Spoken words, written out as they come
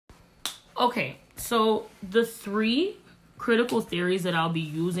Okay, so the three critical theories that I'll be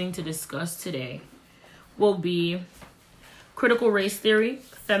using to discuss today will be critical race theory,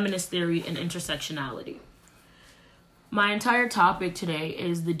 feminist theory, and intersectionality. My entire topic today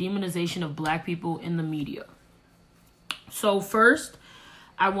is the demonization of Black people in the media. So first,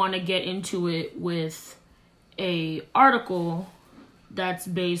 I want to get into it with a article that's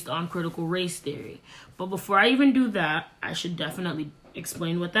based on critical race theory. But before I even do that, I should definitely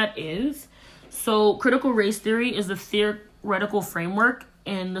explain what that is. So critical race theory is a theoretical framework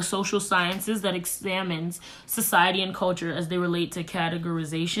in the social sciences that examines society and culture as they relate to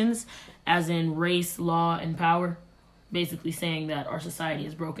categorizations, as in race, law, and power. Basically saying that our society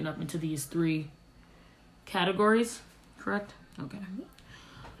is broken up into these three categories, correct? Okay.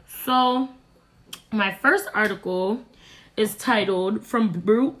 So my first article is titled From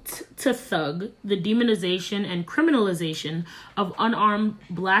Brute to Thug, the Demonization and Criminalization of Unarmed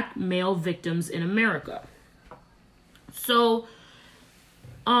Black Male Victims in America. So,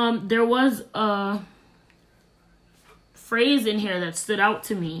 there was a phrase in here that stood out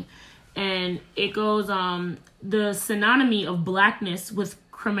to me, and it goes, the synonymy of blackness with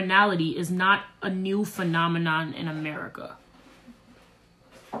criminality is not a new phenomenon in America.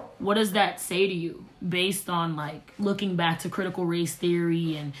 What does that say to you based on, like, looking back to critical race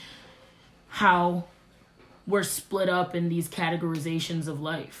theory and how we're split up in these categorizations of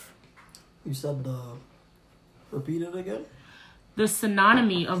life? You said repeat it again? The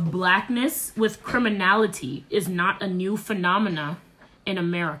synonymy of blackness with criminality is not a new phenomena in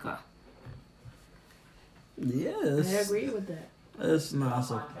America. Yes. I agree with that. It's not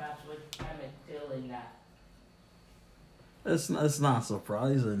It's not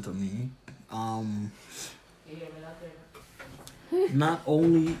surprising to me. Not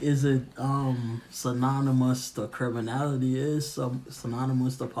only is it synonymous to criminality, it is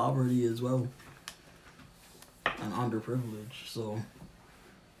synonymous to poverty as well, and underprivileged. So,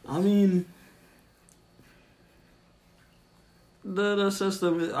 I mean, the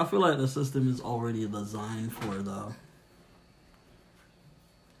system. I feel like the system is already designed for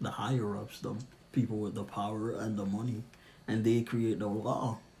the higher ups, the people with the power and the money. And they create the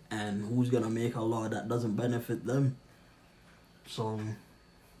law. And who's going to make a law that doesn't benefit them? So,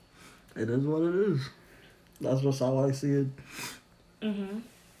 it is what it is. That's just how I see it. Mm-hmm.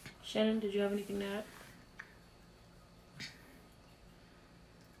 Shannon, did you have anything to add?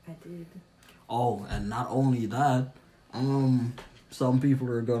 I did. Oh, and not only that, some people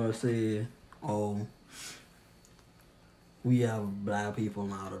are going to say, oh, we have Black people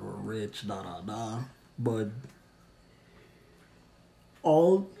now that are rich, da-da-da. But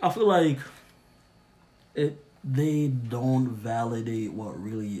I feel like they don't validate what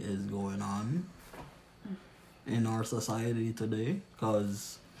really is going on in our society today,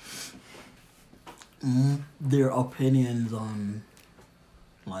 because their opinions on,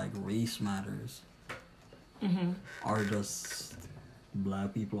 like, race matters are just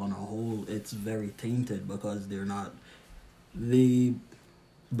Black people on a whole. It's very tainted because they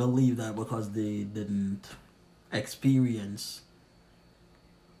believe that because they didn't experience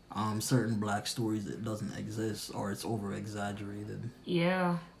certain Black stories, it doesn't exist, or it's over exaggerated.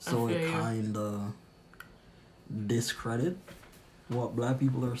 Yeah. So it kind of discredit what Black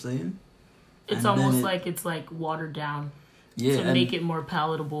people are saying. It's almost like it's like watered down to make it more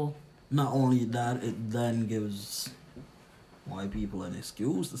palatable. Not only that, it then gives white people an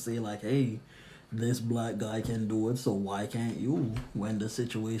excuse to say, like, hey, this Black guy can do it, so why can't you, when the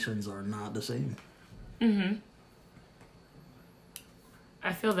situations are not the same? Mm-hmm.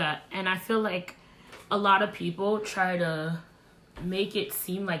 I feel that. And I feel like a lot of people try to make it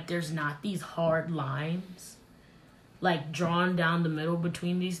seem like there's not these hard lines, like, drawn down the middle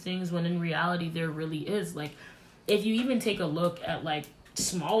between these things, when in reality there really is. Like, if you even take a look at, like,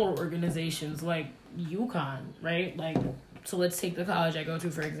 smaller organizations like UConn, right? Like, so let's take the college I go to,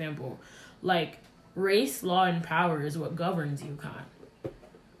 for example. Like, race, law, and power is what governs UConn.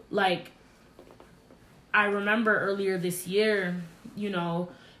 Like, I remember earlier this year, you know,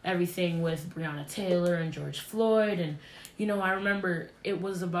 everything with Breonna Taylor and George Floyd. And, you know, I remember it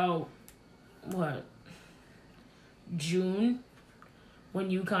was about, June, when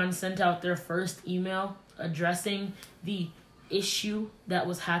UConn sent out their first email addressing the issue that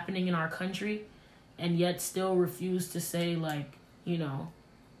was happening in our country, and yet still refused to say, like, you know,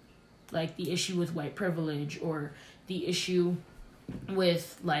 like the issue with white privilege, or the issue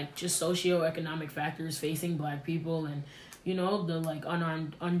with, like, just socioeconomic factors facing Black people, and, you know, the, like,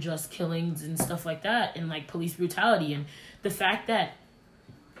 unarmed, unjust killings and stuff like that, and, like, police brutality. And the fact that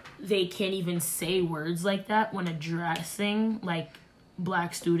they can't even say words like that when addressing, like,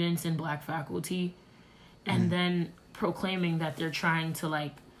 black students and black faculty, and then proclaiming that they're trying to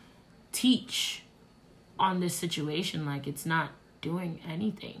like teach on this situation. Like, it's not doing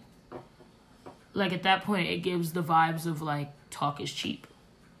anything. Like, at that point, it gives the vibes of like talk is cheap.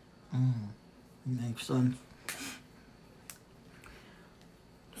 Makes sense.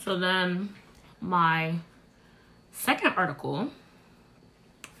 So then my second article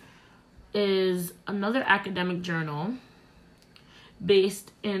is another academic journal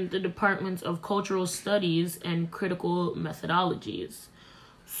based in the departments of cultural studies and critical methodologies.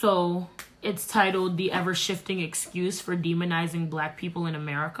 So it's titled "The Ever-Shifting Excuse for Demonizing Black People in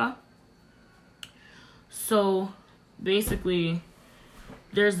America." So basically,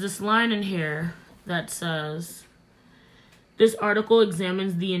 there's this line in here that says, this article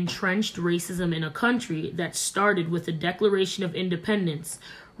examines the entrenched racism in a country that started with the Declaration of Independence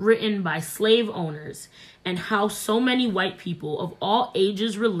written by slave owners, and how so many white people of all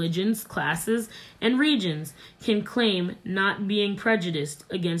ages, religions, classes, and regions can claim not being prejudiced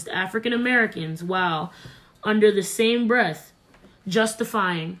against African Americans while, under the same breath,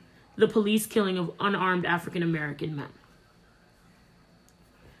 justifying the police killing of unarmed African American men.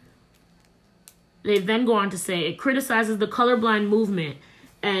 They then go on to say it criticizes the colorblind movement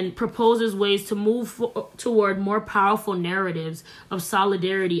and proposes ways to move toward more powerful narratives of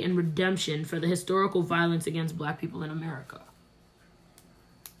solidarity and redemption for the historical violence against black people in America.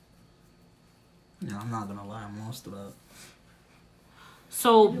 Yeah, I'm not gonna lie, most of that.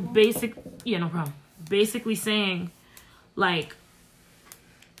 So no problem. Basically saying, like,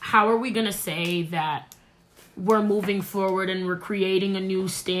 how are we gonna say that we're moving forward and we're creating a new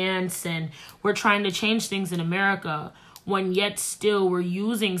stance and we're trying to change things in America when yet still we're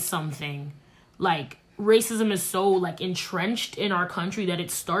using something like racism is so like entrenched in our country that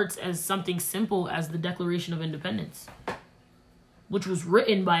it starts as something simple as the Declaration of Independence, which was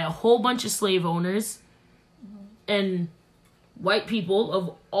written by a whole bunch of slave owners and white people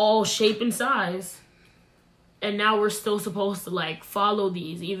of all shape and size. And now we're still supposed to like follow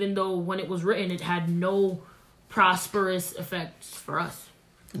these, even though when it was written, it had no prosperous effects for us.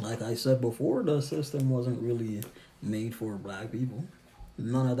 Like I said before, the system wasn't really made for black people.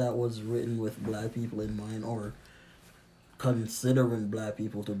 None of that was written with black people in mind or considering black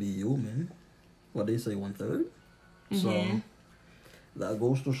people to be human. What they say, 1/3? So that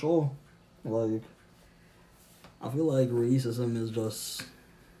goes to show, like, I feel like racism is just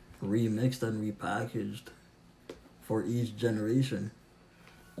remixed and repackaged for each generation.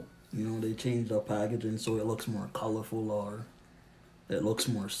 You know, they change the packaging so it looks more colorful or it looks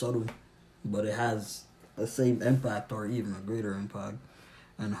more subtle, but it has the same impact or even a greater impact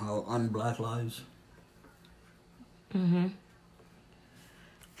on how on black lives. And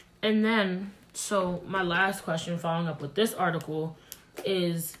then, so my last question following up with this article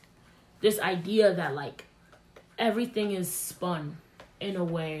is this idea that like everything is spun in a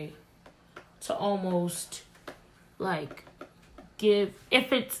way to almost like give,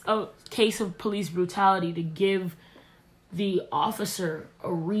 if it's a case of police brutality, to give the officer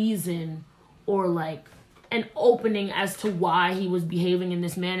a reason or like an opening as to why he was behaving in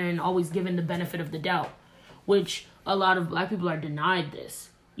this manner, and always given the benefit of the doubt, which a lot of black people are denied this.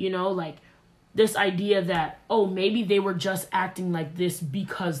 You know, like this idea that, oh, maybe they were just acting like this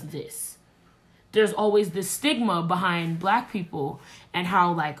because this. There's always this stigma behind black people and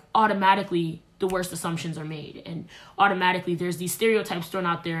how like automatically the worst assumptions are made, and automatically there's these stereotypes thrown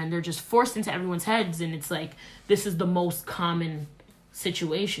out there and they're just forced into everyone's heads, and it's like this is the most common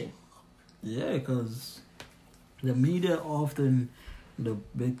situation. Yeah, because the media often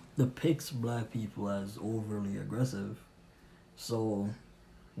depicts black people as overly aggressive. So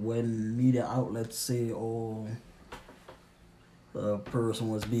when media outlets say, oh, the person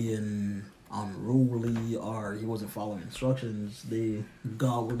was being unruly or he wasn't following instructions, they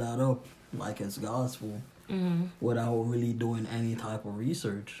gobble that up like it's gospel without really doing any type of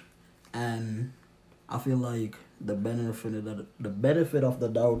research. And I feel like the benefit of the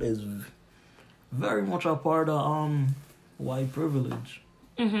doubt is very much a part of white privilege,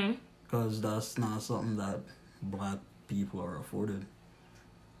 because that's not something that black people are afforded.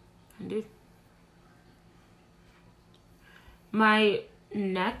 Indeed. My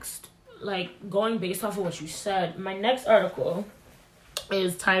next, like going based off of what you said, my next article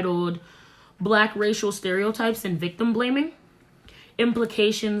is titled "Black Racial Stereotypes and Victim Blaming: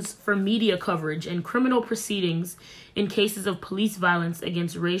 Implications for Media Coverage and Criminal Proceedings in Cases of Police Violence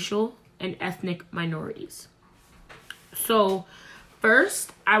Against Racial and Ethnic Minorities." So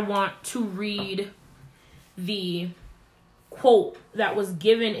first, I want to read the quote that was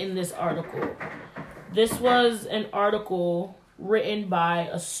given in this article. This was an article written by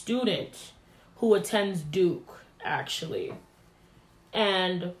a student who attends Duke, actually.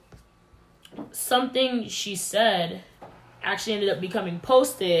 And something she said actually ended up becoming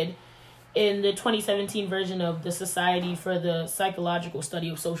posted in the 2017 version of the Society for the Psychological Study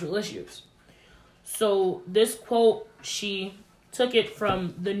of Social Issues. So this quote, she took it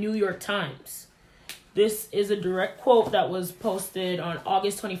from the New York Times. This is a direct quote that was posted on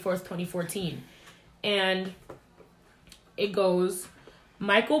August 24th, 2014. And it goes,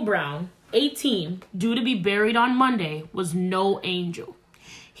 Michael Brown, 18, due to be buried on Monday, was no angel.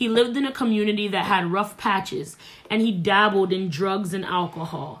 He lived in a community that had rough patches, and he dabbled in drugs and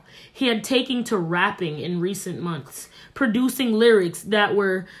alcohol. He had taken to rapping in recent months, producing lyrics that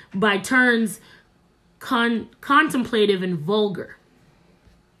were, by turns, contemplative and vulgar.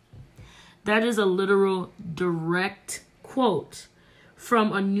 That is a literal direct quote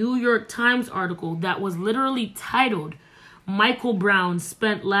from a New York Times article that was literally titled, Michael Brown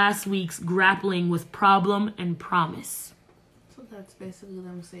spent last week's grappling with problem and promise. So that's basically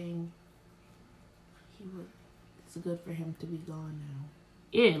them saying it's good for him to be gone now.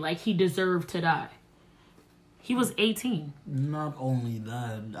 Yeah, like he deserved to die. He was 18. Not only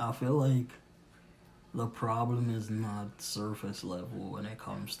that, I feel like the problem is not surface level when it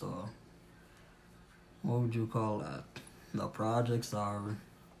comes to, what would you call that? The projects are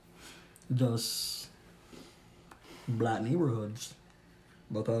just black neighborhoods,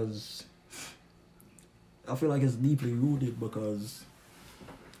 because I feel like it's deeply rooted because,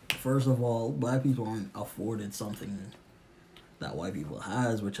 first of all, black people aren't afforded something that white people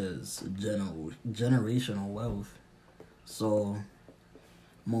has, which is generational wealth. So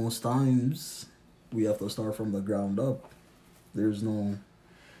most times we have to start from the ground up. There's no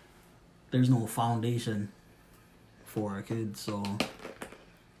foundation for a kid. So,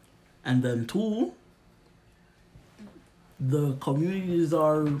 and then two, the communities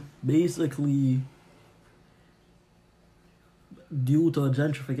are basically due to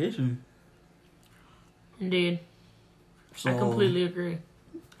gentrification. Indeed. So I completely agree.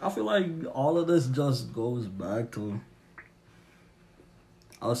 I feel like all of this just goes back to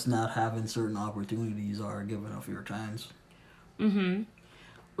us not having certain opportunities or giving a fair chance.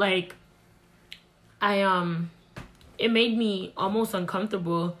 Like, it made me almost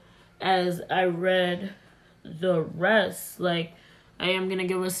uncomfortable as I read the rest. Like, I am gonna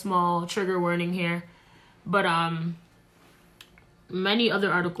give a small trigger warning here, but many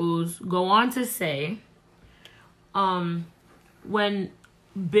other articles go on to say, when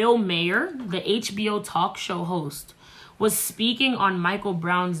Bill Maher, the HBO talk show host, was speaking on Michael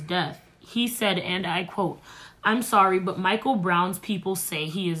Brown's death, he said, and I quote, "I'm sorry, but Michael Brown's people say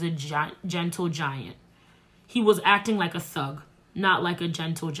he is a gentle giant. He was acting like a thug, not like a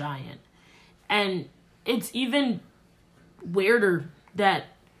gentle giant." And it's even weirder that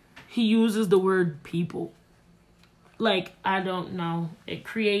he uses the word people. Like, I don't know. It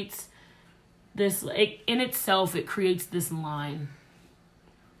creates this, like, in itself, it creates this line.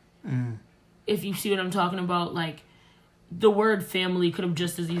 If you see what I'm talking about, like, the word family could have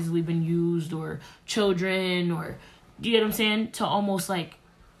just as easily been used, or children, or, do you get what I'm saying? To almost, like,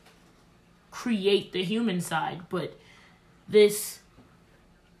 create the human side. But this,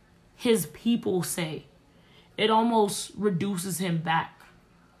 his people say, it almost reduces him back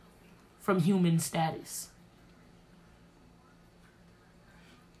from human status.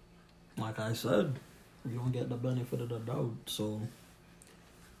 Like I said, we don't get the benefit of the doubt. So,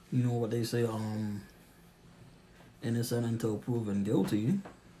 you know what they say, innocent until proven guilty.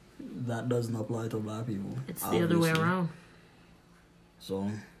 That doesn't apply to black people. It's the other way around. So,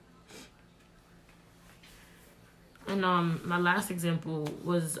 and my last example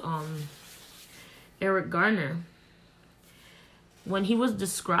was Eric Garner. When he was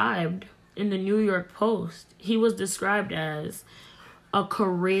described in the New York Post, he was described as a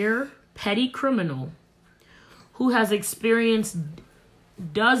career petty criminal who has experienced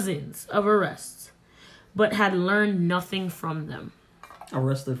dozens of arrests but had learned nothing from them.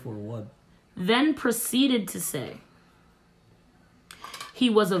 arrested for what? Then proceeded to say he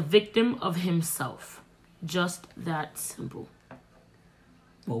was a victim of himself. Just that simple.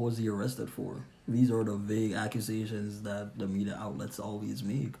 What was he arrested for? These are the vague accusations that the media outlets always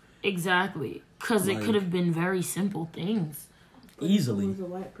make. Exactly. Because it could have been very simple things. Easily. If it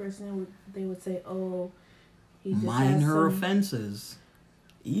was a white person, they would say, oh, he just minor offenses.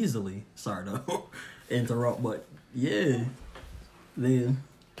 Easily. Sorry to interrupt, but yeah. They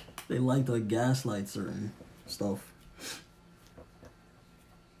like to gaslight certain stuff.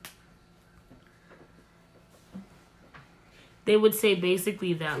 They would say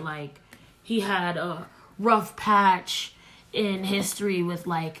basically that, like, he had a rough patch in history with,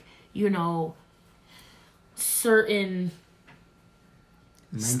 like, you know, certain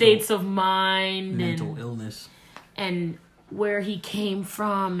states of mind mental illness and where he came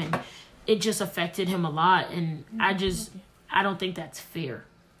from, and it just affected him a lot, and I don't think that's fair,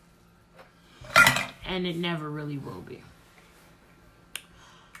 and it never really will be.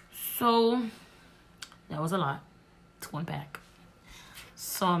 So that was a lot to unpack.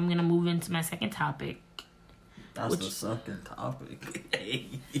 So I'm gonna move into my second topic. That's the second topic. Hey,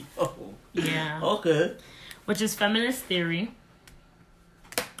 yo. Yeah. Okay. Which is feminist theory.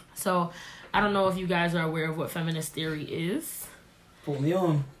 So, I don't know if you guys are aware of what feminist theory is. Put me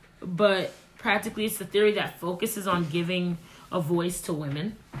on. But practically, it's the theory that focuses on giving a voice to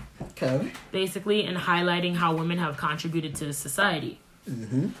women. Okay. Basically, and highlighting how women have contributed to society.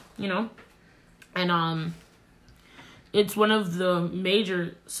 Mm-hmm. You know? And, it's one of the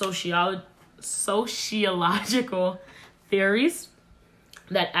major sociological theories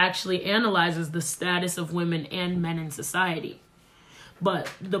that actually analyzes the status of women and men in society.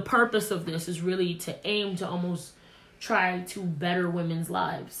 But the purpose of this is really to aim to almost try to better women's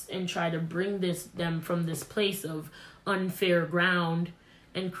lives and try to bring them from this place of unfair ground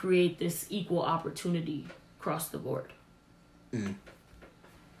and create this equal opportunity across the board. Mm.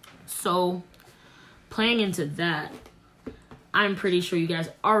 So, playing into that, I'm pretty sure you guys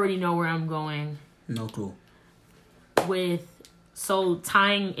already know where I'm going. No clue. So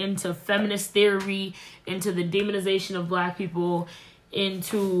tying into feminist theory, into the demonization of black people,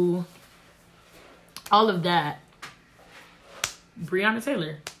 into all of that, Breonna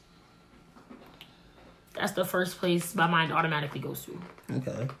Taylor. That's the first place my mind automatically goes to.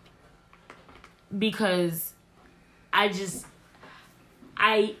 Okay. Because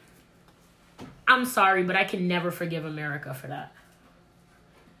I'm sorry, but I can never forgive America for that.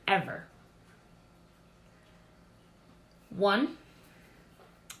 Ever. One,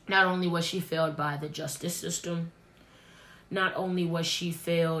 not only was she failed by the justice system, not only was she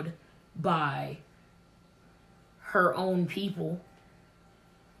failed by her own people,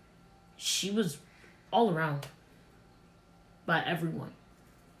 she was all around by everyone.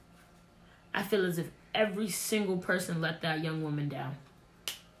 I feel as if every single person let that young woman down.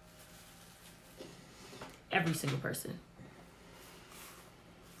 Every single person.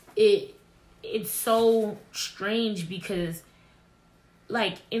 It's so strange because,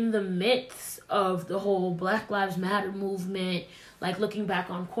 like, in the midst of the whole Black Lives Matter movement, like, looking back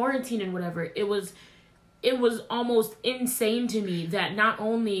on quarantine and whatever, it was almost insane to me that not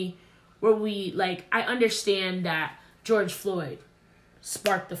only were we, like, I understand that George Floyd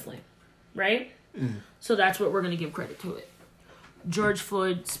sparked the flame, right? Mm. So that's what we're going to give credit to it. George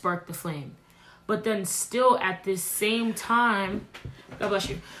Floyd sparked the flame. But then still at this same time, God bless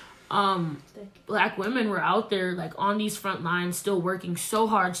you, Black women were out there, like, on these front lines, still working so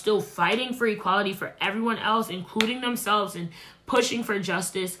hard, still fighting for equality for everyone else, including themselves, and pushing for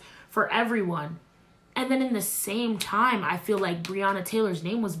justice for everyone. And then in the same time, I feel like Breonna Taylor's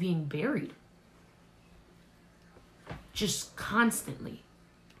name was being buried. Just constantly.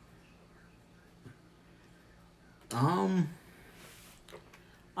 I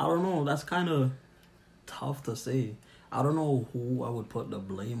don't know. That's kind of tough to say. I don't know who I would put the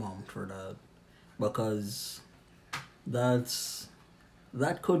blame on for that, because that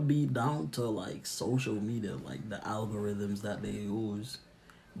could be down to, like, social media, like the algorithms that they use.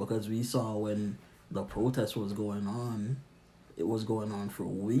 Because we saw when the protest was going on, it was going on for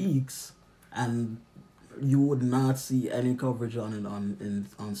weeks, and you would not see any coverage on it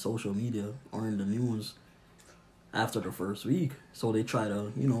on social media or in the news after the first week. So they try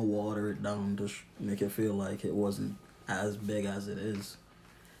to, water it down to make it feel like it wasn't as big as it is.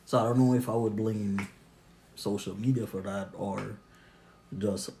 So I don't know if I would blame social media for that or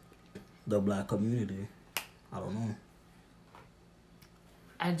just the Black community. I don't know.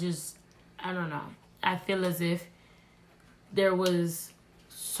 I don't know. I feel as if there was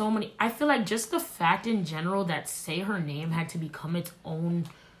so many. I feel like just the fact in general that Say Her Name had to become its own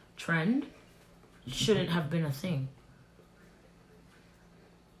trend shouldn't have been a thing.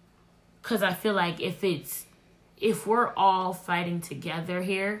 Because I feel like if we're all fighting together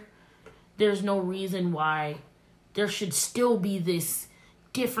here, there's no reason why there should still be this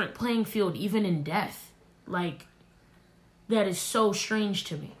different playing field, even in death. Like, that is so strange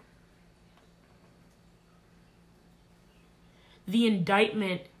to me. The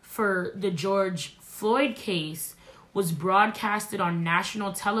indictment for the George Floyd case was broadcasted on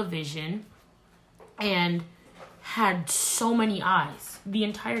national television and had so many eyes. The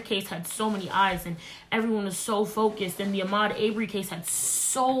entire case had so many eyes, and everyone was so focused, and the Ahmaud Arbery case had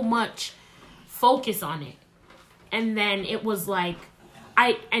so much focus on it. And then it was like,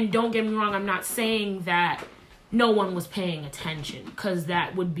 and don't get me wrong, I'm not saying that no one was paying attention, because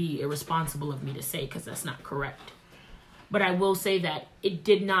that would be irresponsible of me to say, because that's not correct. But I will say that it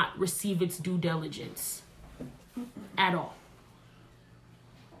did not receive its due diligence at all.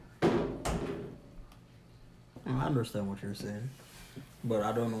 I understand what you're saying, but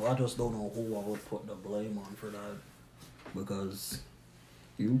I don't know. I just don't know who I would put the blame on for that, because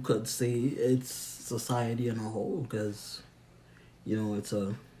you could say it's society in a whole, because it's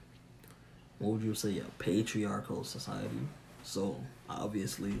a, what would you say, a patriarchal society. So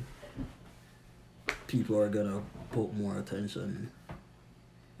obviously, people are gonna put more attention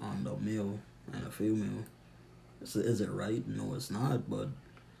on the male and the female. Is it right? No, it's not. But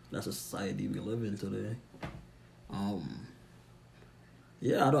that's a society we live in today.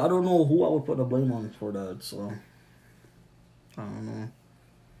 Yeah, I don't know who I would put the blame on for that, so I don't know.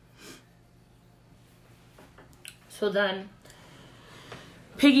 So then,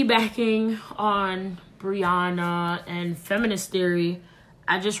 piggybacking on Brianna and feminist theory,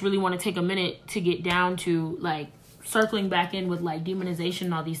 I just really want to take a minute to get down to, like, circling back in with, like, demonization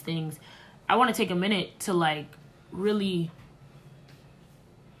and all these things. I want to take a minute to, like, really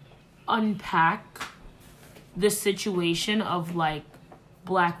unpack the situation of, like,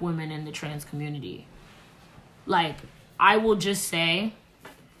 Black women in the trans community. Like, I will just say,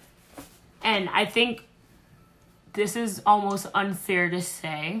 and I think this is almost unfair to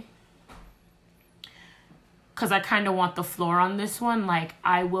say, because I kind of want the floor on this one. Like,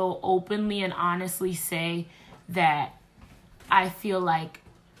 I will openly and honestly say that I feel like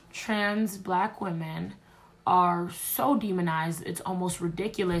trans Black women are so demonized, it's almost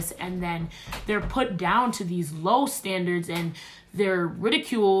ridiculous. And then they're put down to these low standards, and they're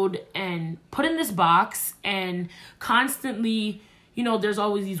ridiculed and put in this box, and constantly, there's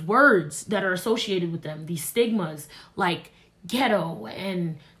always these words that are associated with them, these stigmas like ghetto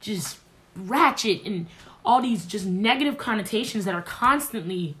and just ratchet and all these just negative connotations that are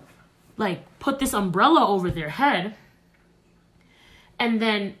constantly, like, put this umbrella over their head. And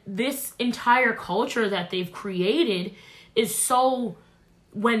then this entire culture that they've created is so,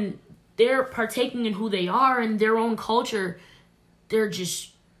 when they're partaking in who they are and their own culture, they're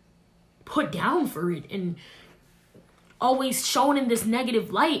just put down for it and always shown in this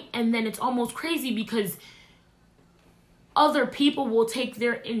negative light. And then it's almost crazy because other people will take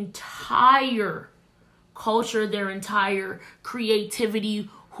their entire culture, their entire creativity,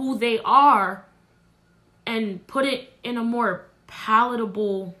 who they are, and put it in a more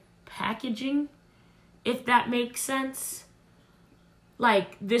palatable packaging, if that makes sense.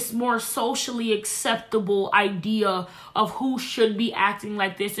 Like, this more socially acceptable idea of who should be acting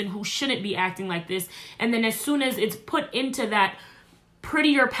like this and who shouldn't be acting like this. And then as soon as it's put into that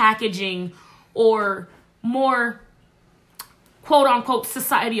prettier packaging or more quote unquote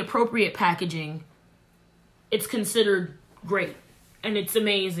society appropriate packaging, it's considered great and it's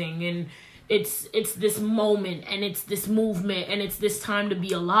amazing and it's this moment and it's this movement and it's this time to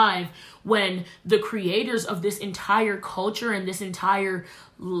be alive, when the creators of this entire culture and this entire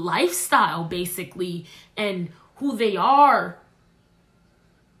lifestyle, basically, and who they are,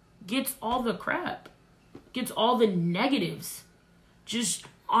 gets all the crap, gets all the negatives just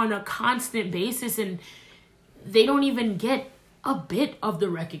on a constant basis, and they don't even get a bit of the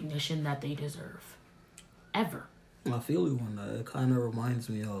recognition that they deserve, ever. I feel you on that. It kind of reminds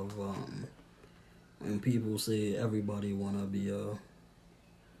me of when people say everybody want to be a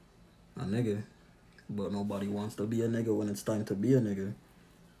nigga, but nobody wants to be a nigga when it's time to be a nigga.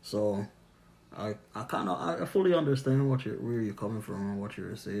 So I fully understand where you're coming from and what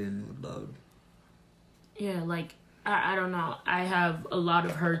you're saying with that. Yeah, like, I don't know. I have a lot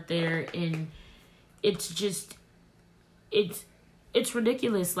of hurt there, and it's just, it's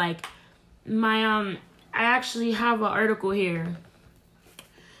ridiculous. Like, I actually have an article here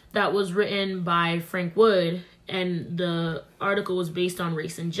that was written by Frank Wood, and the article was based on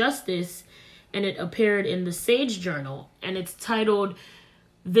race and justice, and it appeared in the Sage Journal, and it's titled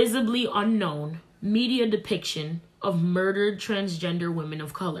Visibly Unknown, Media Depiction of Murdered Transgender Women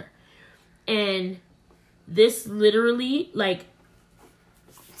of Color. And this literally, like,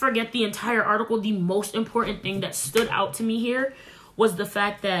 forget the entire article, the most important thing that stood out to me here was the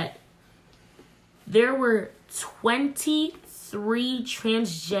fact that there were 23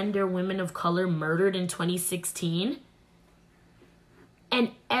 transgender women of color murdered in 2016.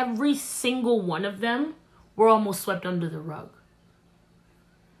 And every single one of them were almost swept under the rug.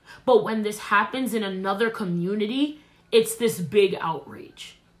 But when this happens in another community, it's this big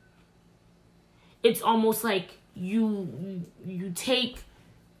outrage. It's almost like you take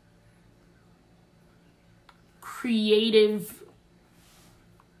creative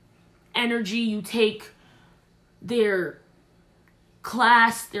energy, you take their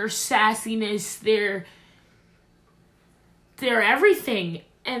class, their sassiness, their everything,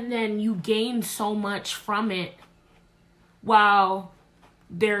 and then you gain so much from it while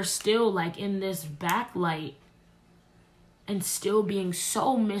they're still like in this backlight and still being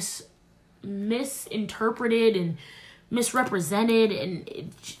so misinterpreted and misrepresented, and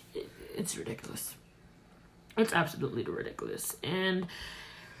it's ridiculous. It's absolutely ridiculous. And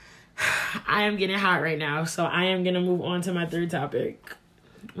I am getting hot right now, so I am going to move on to my third topic,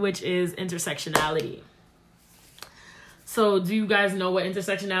 which is intersectionality. So, do you guys know what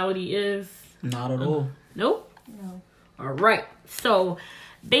intersectionality is? Not at all. Nope? No. All right. So,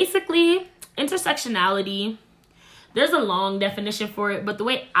 basically, intersectionality, there's a long definition for it, but the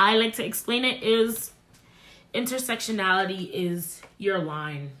way I like to explain it is intersectionality is your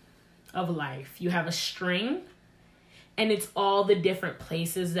line of life. You have a string, and it's all the different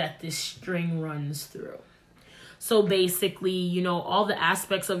places that this string runs through. So basically, you know, all the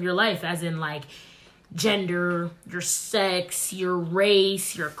aspects of your life, as in like gender, your sex, your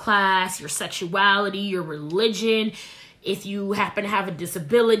race, your class, your sexuality, your religion, if you happen to have a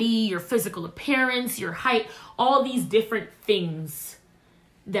disability, your physical appearance, your height, all these different things,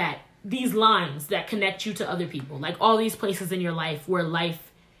 that these lines that connect you to other people, like all these places in your life where life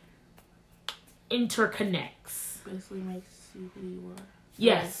interconnects. Basically makes you who you are.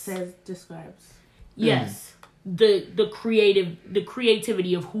 Yes. Describes. Yes. The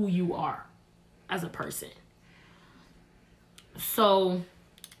creativity of who you are as a person. So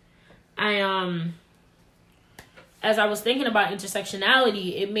as I was thinking about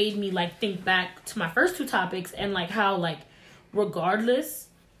intersectionality, it made me like think back to my first two topics, and like how like regardless,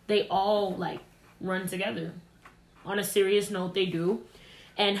 they all like run together. On a serious note, they do.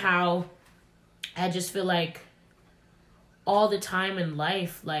 And how I just feel like all the time in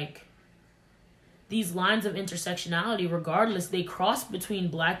life, like these lines of intersectionality, regardless, they cross between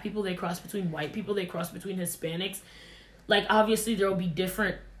Black people, they cross between white people, they cross between Hispanics. Like, obviously, there will be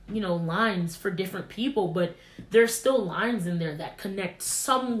different, you know, lines for different people, but there's still lines in there that connect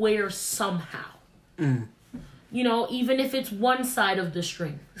somewhere, somehow. Mm. You know, even if it's one side of the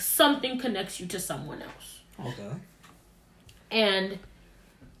string, something connects you to someone else. Okay. And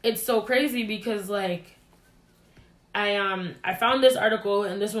it's so crazy because, like, I found this article,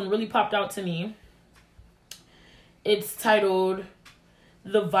 and this one really popped out to me. It's titled,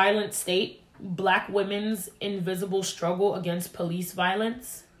 "The Violent State, Black Women's Invisible Struggle Against Police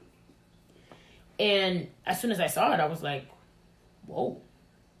Violence." And as soon as I saw it, I was like, whoa,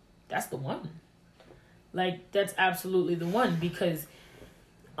 that's the one. Like, that's absolutely the one, because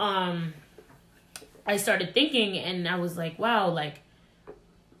I started thinking, and I was like, wow, like,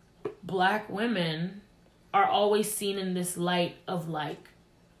 Black women are always seen in this light of, like,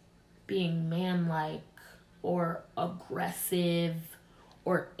 being man-like or aggressive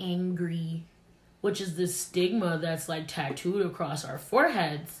or angry, which is this stigma that's, like, tattooed across our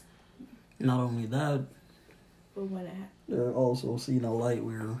foreheads. Not only that, But when it they're also seen a light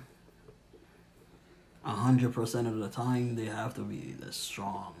where 100% of the time they have to be this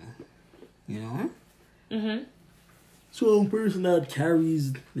strong, you know? Mm-hmm. So a person that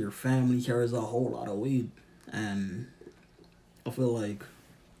carries their family carries a whole lot of weight, and I feel like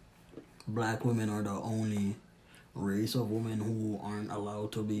Black women are the only race of women who aren't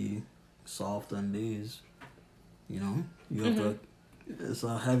allowed to be soft on days. You know, you have to. It's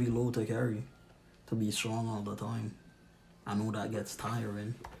a heavy load to carry, to be strong all the time. I know that gets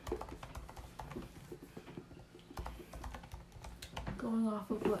tiring. Going off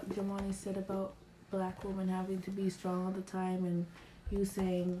of what Jamani said about Black women having to be strong all the time, and you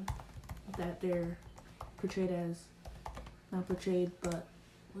saying that they're portrayed as, not portrayed, but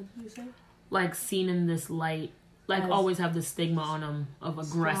what did you say? Like, seen in this light, like, As always have the stigma on them of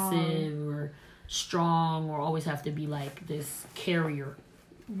aggressive or strong, or always have to be like this carrier.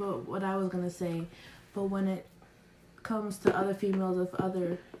 But what I was gonna say, but when it comes to other females of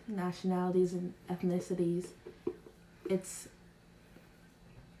other nationalities and ethnicities, it's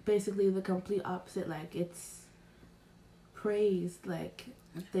basically the complete opposite. Like, it's praised, like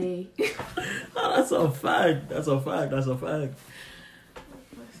they Oh, that's a fact. That's a fact. That's a fact.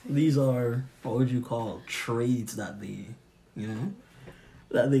 These are, what would you call, traits that they, you know,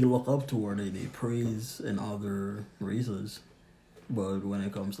 that they look up to or they praise in other races. But when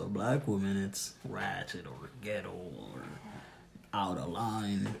it comes to Black women, it's ratchet or ghetto or out of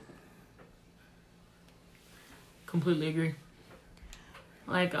line. Completely agree.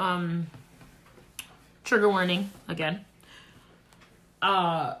 Like, trigger warning again.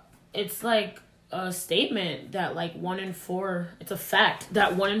 It's like a statement that like 1 in 4, it's a fact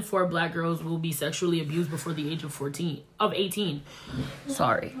that 1 in 4 black girls will be sexually abused before the age of 18.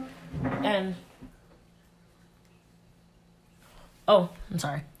 Sorry. And oh, I'm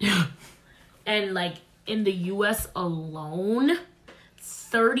sorry. And like in the US alone,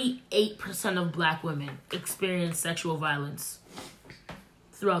 38% of black women experience sexual violence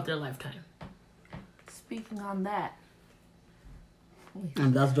throughout their lifetime. Speaking on that.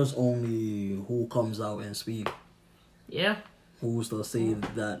 And that's just only who comes out and speak. Yeah. Who's to say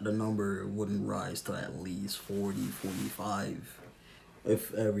that the number wouldn't rise to at least 40, 45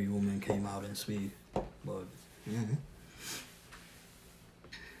 if every woman came out and speak. But,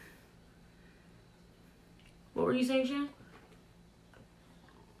 What were you saying, Shan?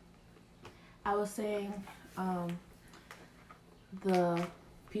 I was saying, the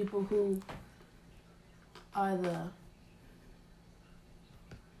people who are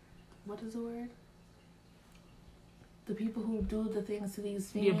what is the word? The people who do the things to these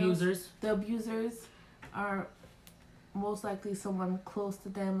females. The abusers are most likely someone close to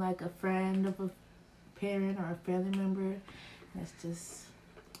them, like a friend of a parent or a family member. That's just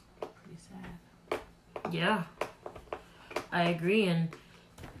pretty sad. Yeah. I agree. And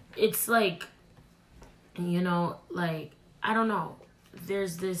it's like, you know, like, I don't know.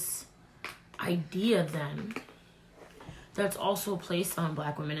 There's this idea then that's also placed on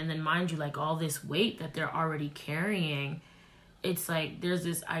black women. And then mind you, like all this weight that they're already carrying, it's like there's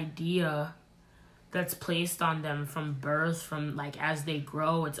this idea that's placed on them from birth, from like as they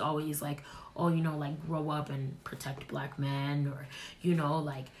grow. It's always like, oh, you know, like grow up and protect black men, or, you know,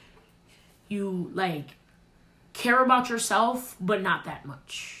 like you like care about yourself, but not that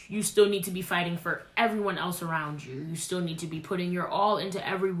much. You still need to be fighting for everyone else around you. You still need to be putting your all into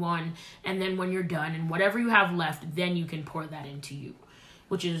everyone. And then when you're done and whatever you have left, then you can pour that into you,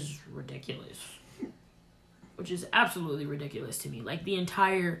 which is ridiculous. Which is absolutely ridiculous to me. Like the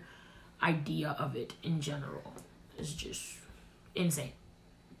entire idea of it in general is just insane.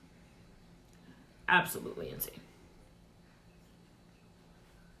 Absolutely insane.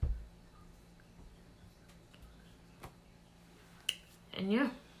 And yeah,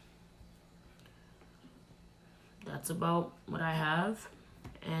 that's about what I have.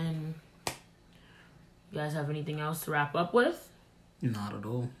 And you guys have anything else to wrap up with? Not at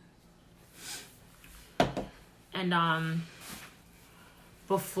all. And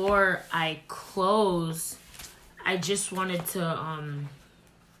before I close, I just wanted to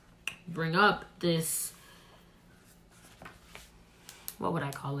bring up this, what would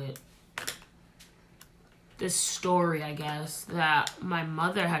I call it? This story, I guess, that my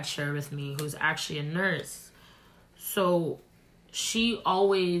mother had shared with me, who's actually a nurse. So she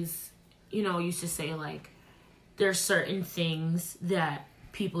always, you know, used to say, like, there's certain things that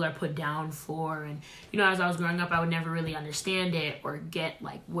people are put down for. And, you know, as I was growing up, I would never really understand it or get,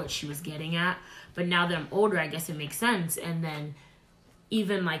 like, what she was getting at. But now that I'm older, I guess it makes sense. And then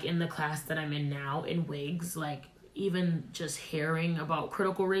even, like, in the class that I'm in now, in WIGS, like, even just hearing about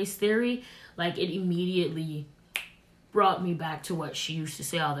critical race theory, like it immediately brought me back to what she used to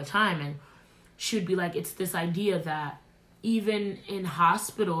say all the time. And she would be like, it's this idea that even in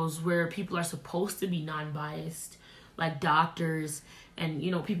hospitals where people are supposed to be non-biased, like doctors and, you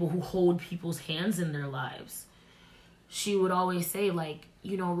know, people who hold people's hands in their lives, she would always say, like,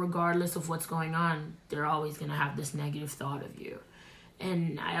 you know, regardless of what's going on, they're always going to have this negative thought of you.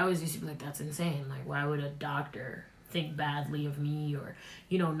 And I always used to be like, that's insane. Like, why would a doctor think badly of me or,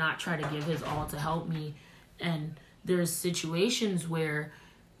 you know, not try to give his all to help me? And there's situations where,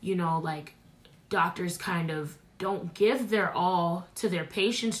 you know, like, doctors kind of don't give their all to their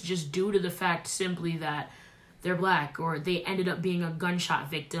patients just due to the fact simply that they're black or they ended up being a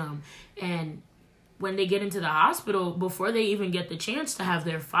gunshot victim. And when they get into the hospital, before they even get the chance to have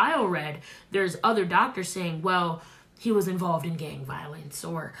their file read, there's other doctors saying, well, he was involved in gang violence,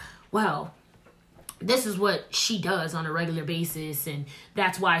 or, well, this is what she does on a regular basis, and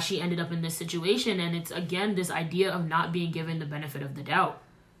that's why she ended up in this situation. And it's, again, this idea of not being given the benefit of the doubt.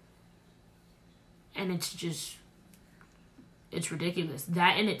 And it's just, it's ridiculous.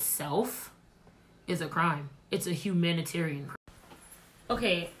 That in itself is a crime. It's a humanitarian crime.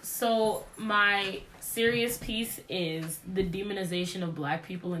 Okay, so my serious piece is the demonization of black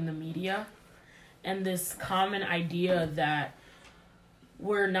people in the media. And this common idea that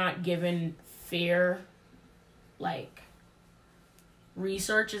we're not given fair, like,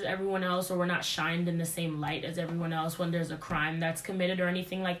 research as everyone else, or we're not shined in the same light as everyone else when there's a crime that's committed or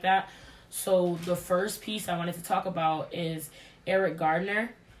anything like that. So the first piece I wanted to talk about is Eric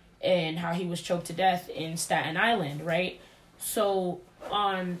Gardner and how he was choked to death in Staten Island, right? So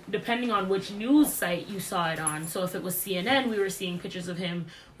on depending on which news site you saw it on. So if it was CNN, we were seeing pictures of him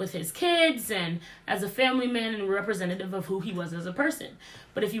with his kids and as a family man and representative of who he was as a person.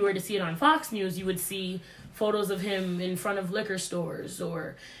 But if you were to see it on Fox News, you would see photos of him in front of liquor stores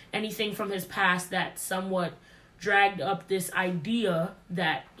or anything from his past that somewhat dragged up this idea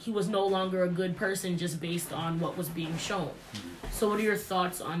that he was no longer a good person just based on what was being shown. So what are your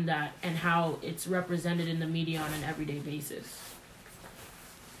thoughts on that and how it's represented in the media on an everyday basis?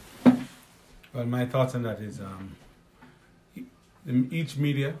 Well, my thoughts on that is each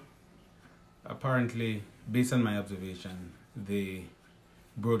media, apparently, based on my observation, they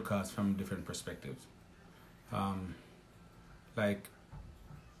broadcast from different perspectives. Like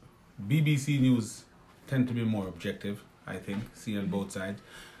BBC News tend to be more objective, I think, see on both sides,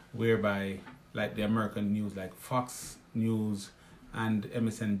 whereby like the American news, like Fox News and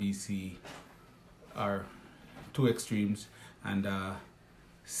MSNBC are two extremes, and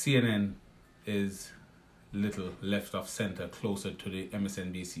CNN is little left of center, closer to the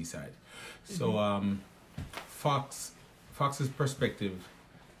MSNBC side. So Fox's perspective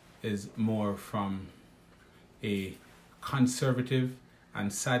is more from a conservative,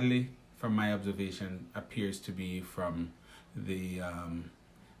 and sadly, from my observation, appears to be from the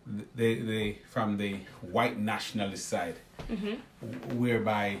from the white nationalist side,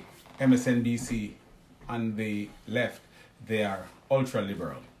 whereby MSNBC on the left, they are ultra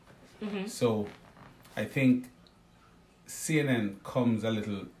liberal. So I think CNN comes a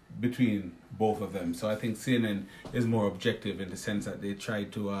little between both of them. So I think CNN is more objective in the sense that they try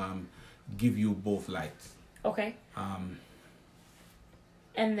to give you both lights. Okay.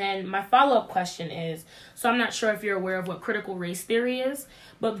 And then my follow-up question is, so I'm not sure if you're aware of what critical race theory is,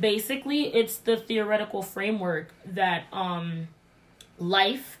 but basically it's the theoretical framework that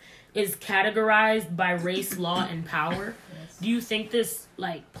life is categorized by race, law, and power. Yes. Do you think this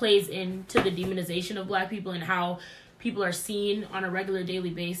plays into the demonization of Black people and how people are seen on a regular daily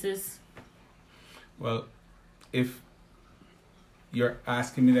basis? Well, if you're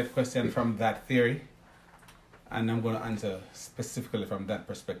asking me that question from that theory, and I'm going to answer specifically from that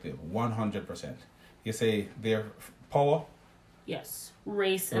perspective, 100%. You say their power? Yes,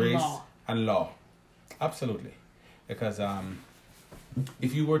 race and law. And law, absolutely. Because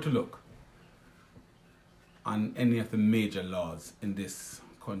if you were to look on any of the major laws in this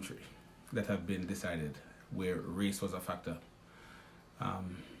country that have been decided where race was a factor,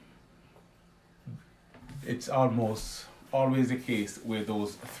 it's almost always the case where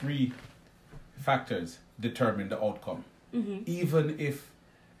those three factors determine the outcome. Even if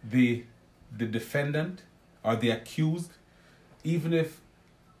the defendant or the accused, even if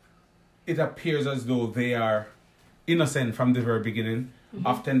it appears as though they are innocent from the very beginning,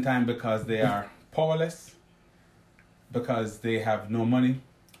 oftentimes because they are powerless, because they have no money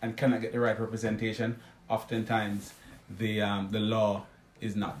and cannot get the right representation, oftentimes the law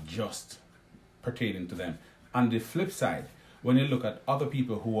is not just pertaining to them. On the flip side, when you look at other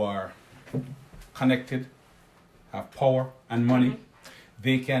people who are connected, have power and money,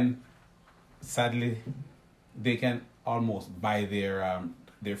 they can, sadly, they can almost buy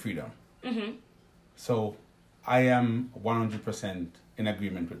their freedom. So I am 100% in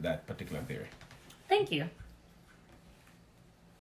agreement with that particular theory. Thank you.